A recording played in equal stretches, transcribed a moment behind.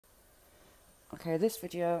Okay, this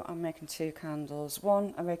video I'm making two candles.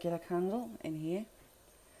 One, a regular candle in here,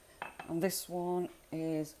 and this one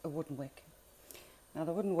is a wooden wick. Now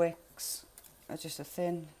the wooden wicks are just a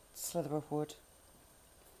thin slither of wood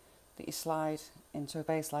that you slide into a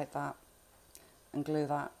base like that and glue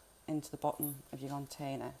that into the bottom of your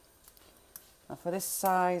container. Now for this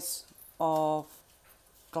size of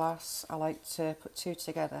glass, I like to put two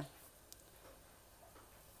together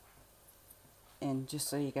in just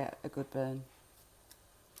so you get a good burn.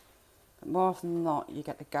 But more often than not, you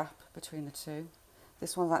get a gap between the two.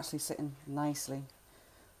 This one's actually sitting nicely.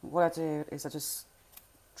 What I do is I just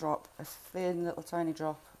drop a thin little tiny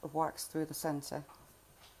drop of wax through the centre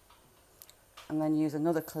and then use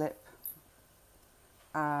another clip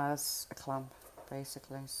as a clamp,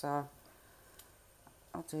 basically. So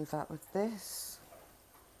I'll do that with this.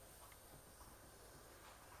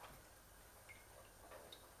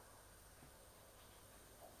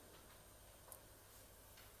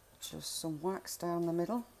 Just some wax down the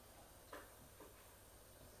middle.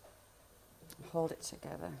 Hold it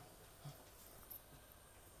together.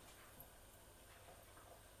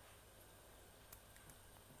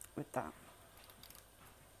 With that.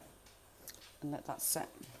 And let that set.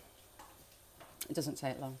 It doesn't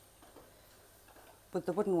take long. With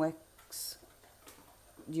the wooden wicks,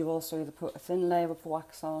 you also either put a thin layer of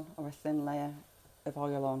wax on or a thin layer of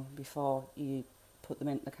oil on before you put them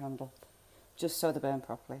into the candle, just so they burn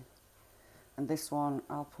properly. And this one,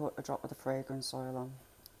 I'll put a drop of the fragrance oil on.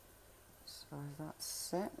 So that's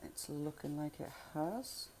set. It's looking like it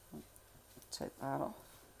has. Take that off.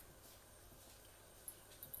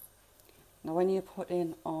 Now when you're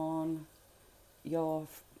putting on your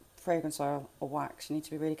fragrance oil or wax, you need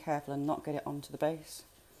to be really careful and not get it onto the base,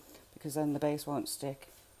 because then the base won't stick.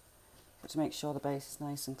 But to make sure the base is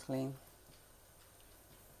nice and clean,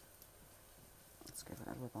 let's give it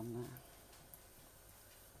a rub on there.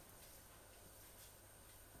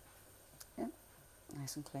 Yeah,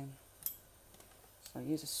 nice and clean. So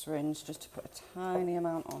use a syringe just to put a tiny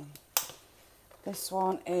amount on. This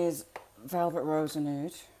one is Velvet Rose and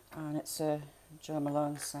Oud, and it's a Jo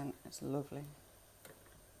Malone scent. It's lovely.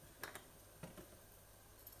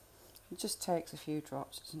 It just takes a few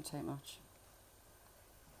drops, it doesn't take much.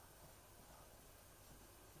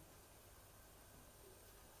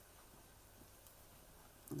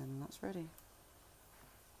 And then that's ready.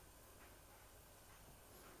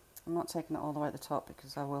 I'm not taking it all the way at the top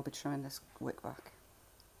because I will be trimming this wick back.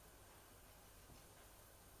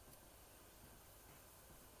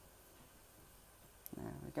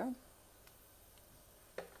 There we go.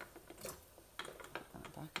 Put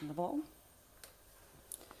that back in the bottle.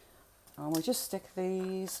 And we just stick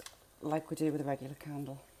these like we do with a regular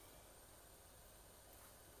candle.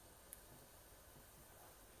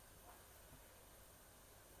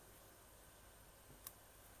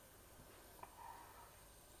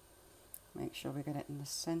 Make sure we get it in the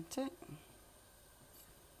centre.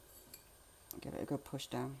 Give it a good push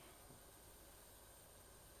down.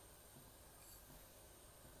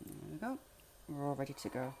 There we go. We're all ready to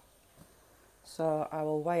go. So I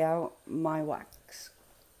will weigh out my wax.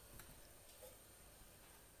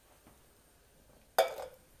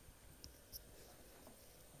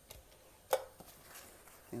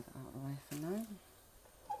 Get that out of the way for now.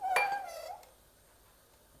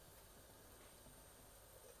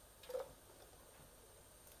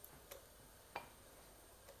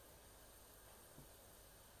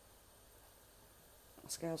 The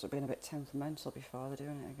scales were being a bit temperamental before, they're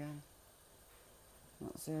doing it again.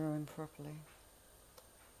 Not zeroing properly.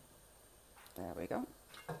 There we go.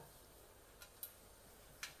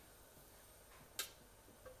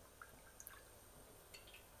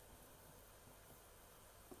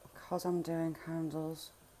 Because I'm doing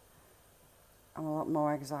candles, I'm a lot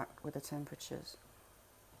more exact with the temperatures.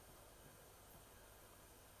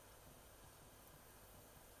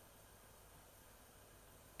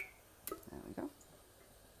 There we go.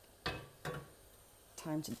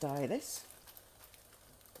 Time to dye this.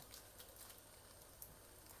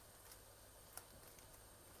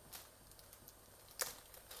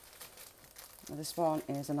 Now this one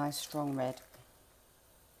is a nice strong red.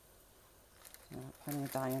 Plenty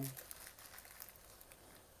of dye in.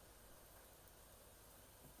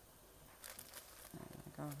 There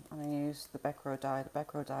we go. I'm going to use the Becro dye. The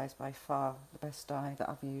Becro dye is by far the best dye that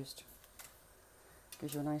I've used.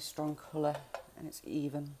 Gives you a nice strong colour and it's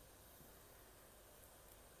even.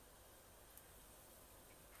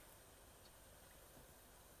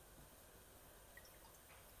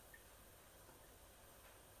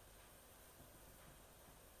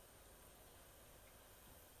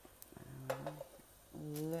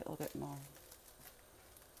 A little bit more.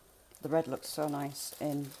 The red looks so nice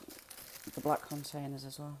in the black containers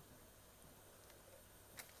as well.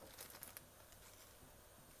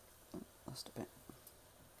 Oh, lost a bit.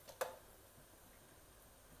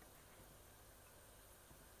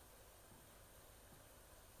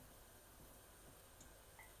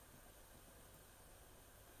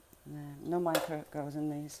 No mica goes in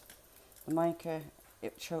these. The mica,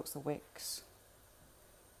 it chokes the wicks,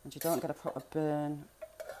 and you don't get a proper burn,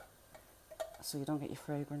 so you don't get your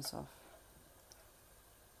fragrance off.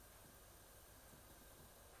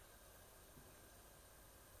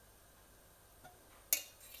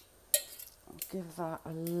 I'll give that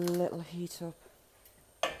a little heat up.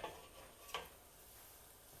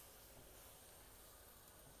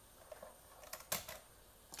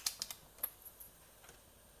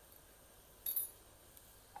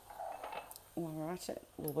 While we're at it,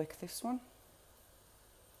 we'll wick this one.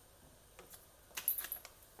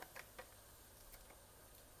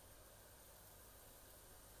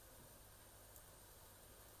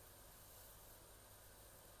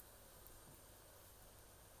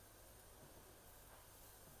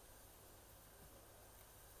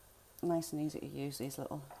 Nice and easy to use, these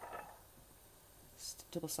little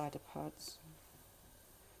double-sided pads.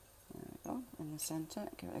 There we go, in the centre,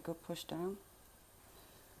 give it a good push down.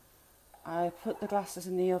 I put the glasses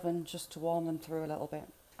in the oven just to warm them through a little bit,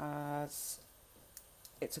 as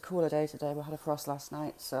it's a cooler day today. We had a frost last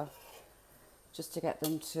night, so just to get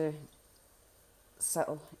them to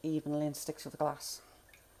settle evenly and stick to the glass.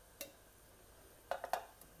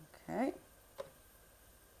 Okay.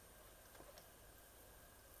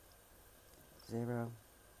 0. There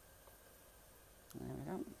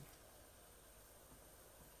we go.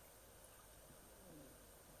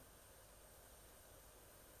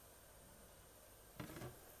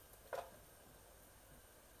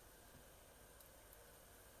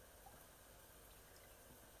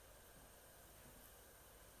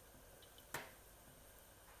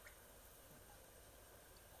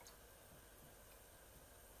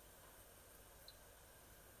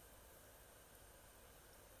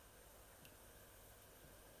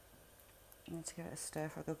 I need to give it a stir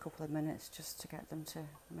for a good couple of minutes just to get them to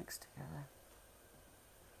mix together.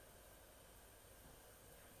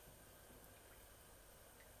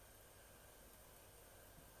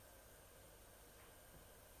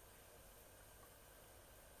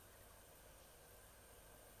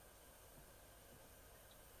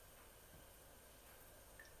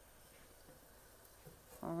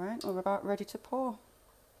 Alright, we're about ready to pour.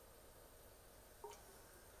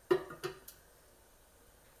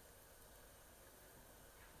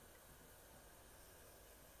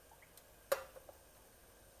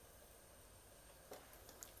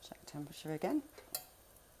 Temperature again.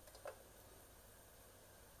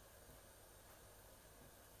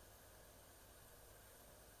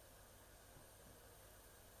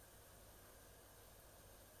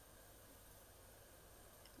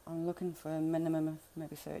 I'm looking for a minimum of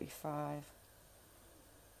maybe 35.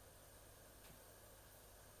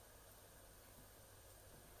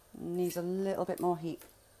 Needs a little bit more heat.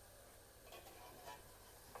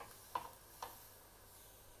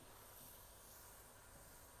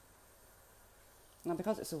 Now,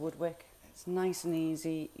 because it's a wood wick, it's nice and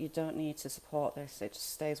easy. You don't need to support this, it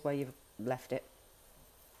just stays where you've left it.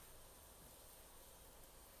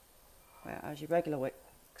 Whereas your regular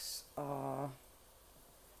wicks are,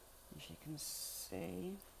 as you can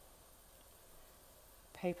see,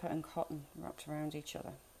 paper and cotton wrapped around each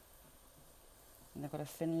other. And they've got a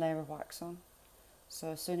thin layer of wax on.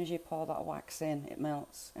 So as soon as you pour that wax in, it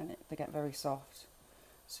melts and they get very soft.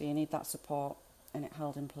 So you need that support and it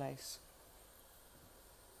held in place.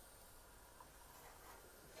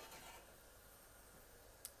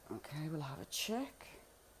 Okay, we'll have a check.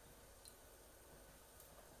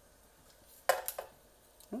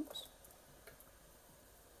 Oops.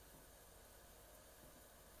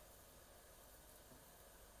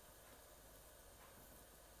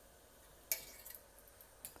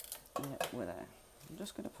 Yeah, we're there. I'm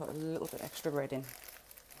just going to put a little bit extra red in.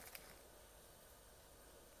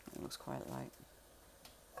 It looks quite light.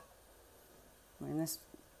 I mean, this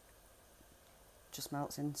just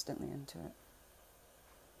melts instantly into it.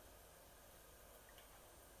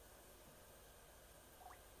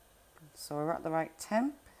 So we're at the right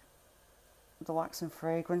temp. The wax and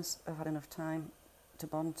fragrance have had enough time to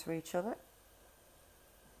bond to each other.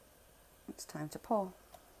 It's time to pour.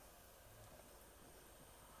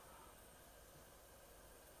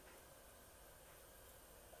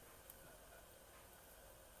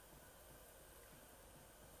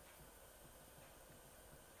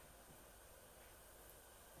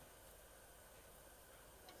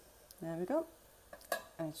 There we go.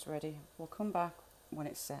 and it's ready. We'll come back when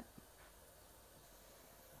it's set.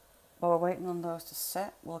 While we're waiting on those to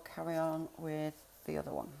set, we'll carry on with the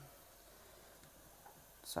other one.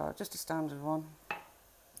 So just a standard one.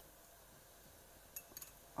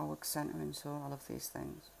 I would centre into all of these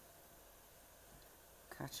things.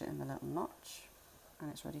 Catch it in the little notch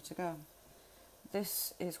and it's ready to go.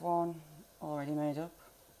 This is one already made up.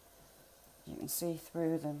 You can see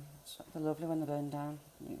through them. They're lovely when they burn down.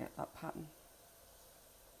 You get that pattern.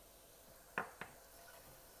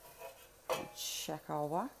 We'll check our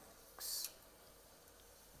wax.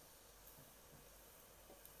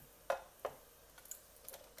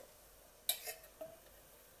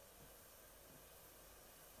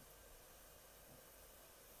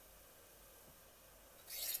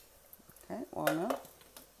 Okay, one up.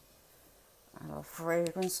 Add our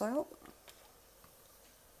fragrance oil.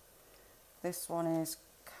 This one is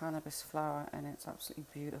cannabis flower and it's absolutely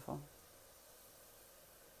beautiful.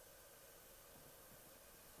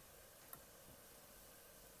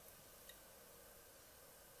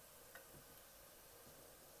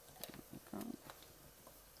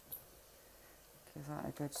 Give that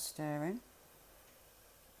a good stirring.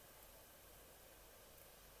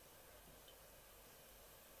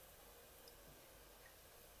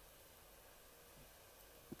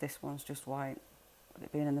 This one's just white, with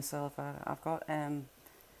it being in the silver. I've got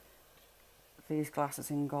these glasses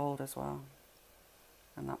in gold as well,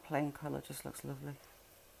 and that plain colour just looks lovely.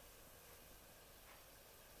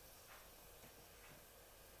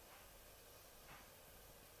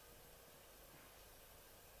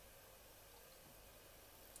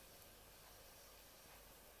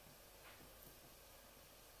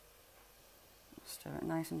 Stir it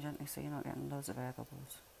nice and gently so you're not getting loads of air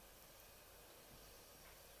bubbles.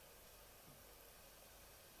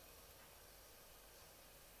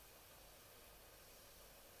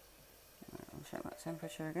 Right, I'll check that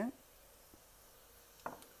temperature again.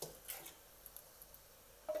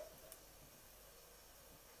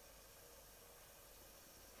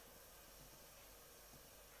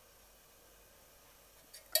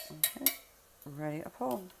 Okay, ready to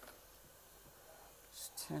pour.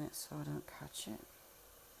 Just turn it so I don't catch it.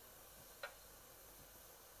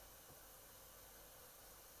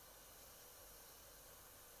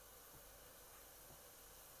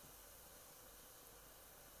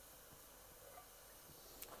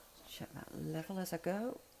 Check that level as I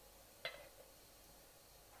go.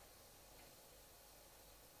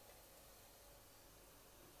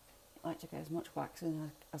 I like to get as much wax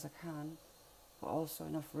in as I can, but also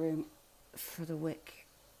enough room for the wick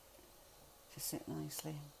to sit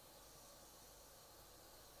nicely.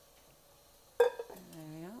 There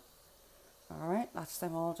we are. Alright, that's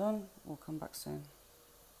them all done. We'll come back soon.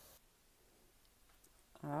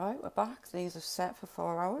 Alright, we're back. These are set for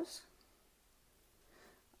 4 hours.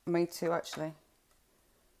 Me too, actually.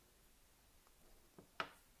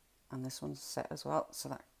 And this one's set as well, so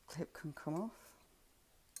that clip can come off.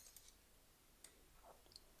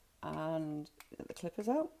 And get the clippers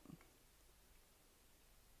out.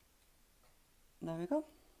 There we go.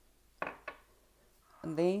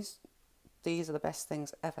 And these are the best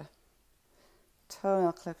things ever.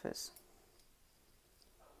 Toenail clippers.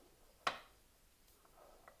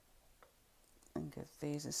 And give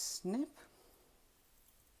these a snip.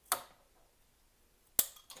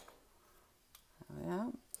 There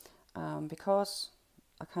we are. Because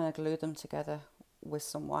I kind of glued them together with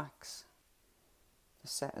some wax, they're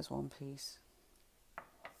set as one piece.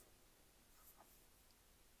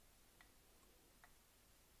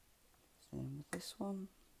 Same with this one.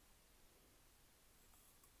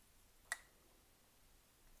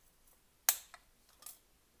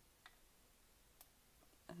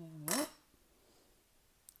 There we go.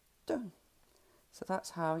 Done. So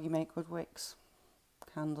that's how you make good wicks,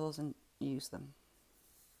 candles, and use them.